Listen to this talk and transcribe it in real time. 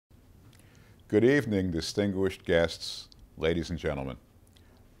Good evening, distinguished guests, ladies and gentlemen.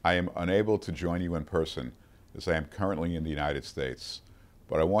 I am unable to join you in person as I am currently in the United States,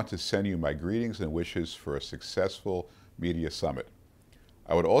 but I want to send you my greetings and wishes for a successful media summit.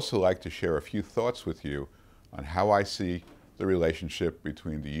 I would also like to share a few thoughts with you on how I see the relationship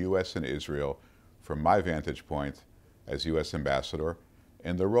between the U.S. and Israel from my vantage point as U.S. ambassador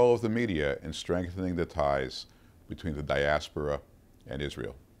and the role of the media in strengthening the ties between the diaspora and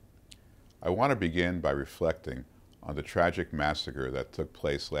Israel. I want to begin by reflecting on the tragic massacre that took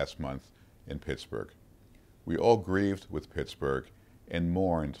place last month in Pittsburgh. We all grieved with Pittsburgh and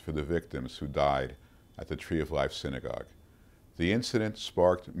mourned for the victims who died at the Tree of Life Synagogue. The incident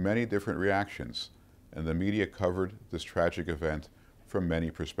sparked many different reactions, and the media covered this tragic event from many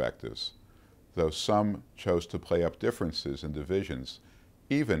perspectives, though some chose to play up differences and divisions,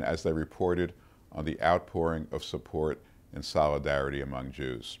 even as they reported on the outpouring of support and solidarity among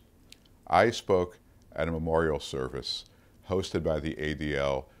Jews. I spoke at a memorial service hosted by the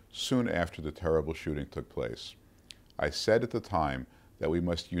ADL soon after the terrible shooting took place. I said at the time that we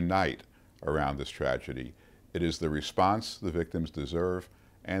must unite around this tragedy. It is the response the victims deserve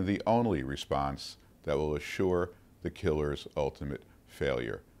and the only response that will assure the killer's ultimate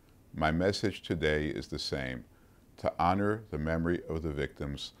failure. My message today is the same. To honor the memory of the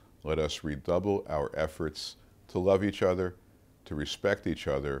victims, let us redouble our efforts to love each other, to respect each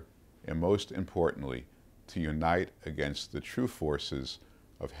other, and most importantly, to unite against the true forces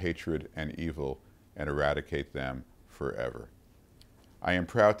of hatred and evil and eradicate them forever. I am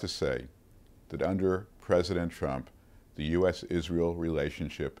proud to say that under President Trump, the U.S.-Israel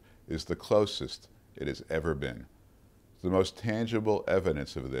relationship is the closest it has ever been. The most tangible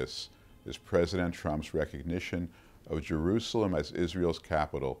evidence of this is President Trump's recognition of Jerusalem as Israel's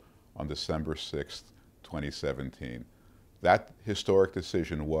capital on December 6, 2017. That historic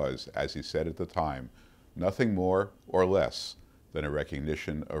decision was, as he said at the time, nothing more or less than a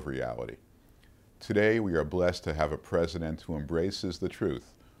recognition of reality. Today, we are blessed to have a president who embraces the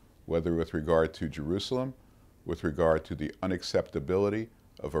truth, whether with regard to Jerusalem, with regard to the unacceptability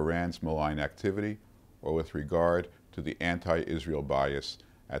of Iran's malign activity, or with regard to the anti-Israel bias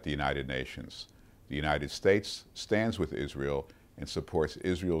at the United Nations. The United States stands with Israel and supports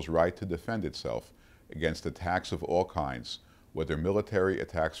Israel's right to defend itself against attacks of all kinds, whether military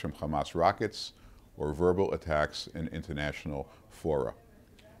attacks from Hamas rockets or verbal attacks in international fora.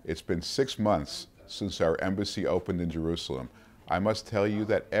 It's been 6 months since our embassy opened in Jerusalem. I must tell you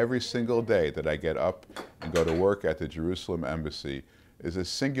that every single day that I get up and go to work at the Jerusalem embassy is a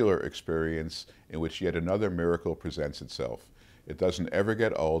singular experience in which yet another miracle presents itself. It doesn't ever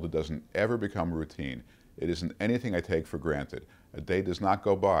get old. It doesn't ever become routine. It isn't anything I take for granted. A day does not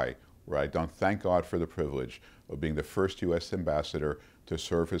go by where I don't thank God for the privilege of being the first U.S. ambassador to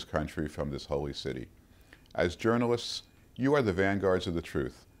serve his country from this holy city. As journalists, you are the vanguards of the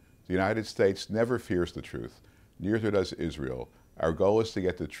truth. The United States never fears the truth. Neither does Israel. Our goal is to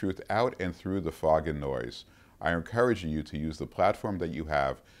get the truth out and through the fog and noise. I encourage you to use the platform that you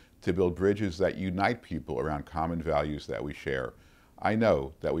have to build bridges that unite people around common values that we share. I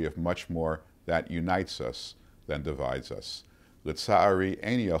know that we have much more that unites us than divides us. לצערי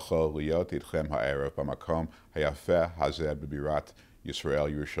אין יכול להיות איתכם הערב במקום היפה הזה בבירת ישראל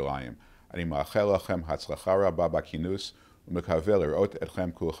ירושלים. אני מאחל לכם הצלחה רבה בכינוס ומקווה לראות אתכם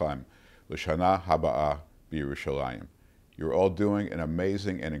כולכם לשנה הבאה בירושלים. You're all doing an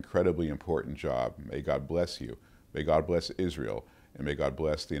amazing and incredibly important job. May God bless you. May God bless Israel. And may God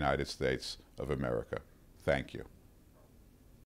bless the United States of America. Thank you.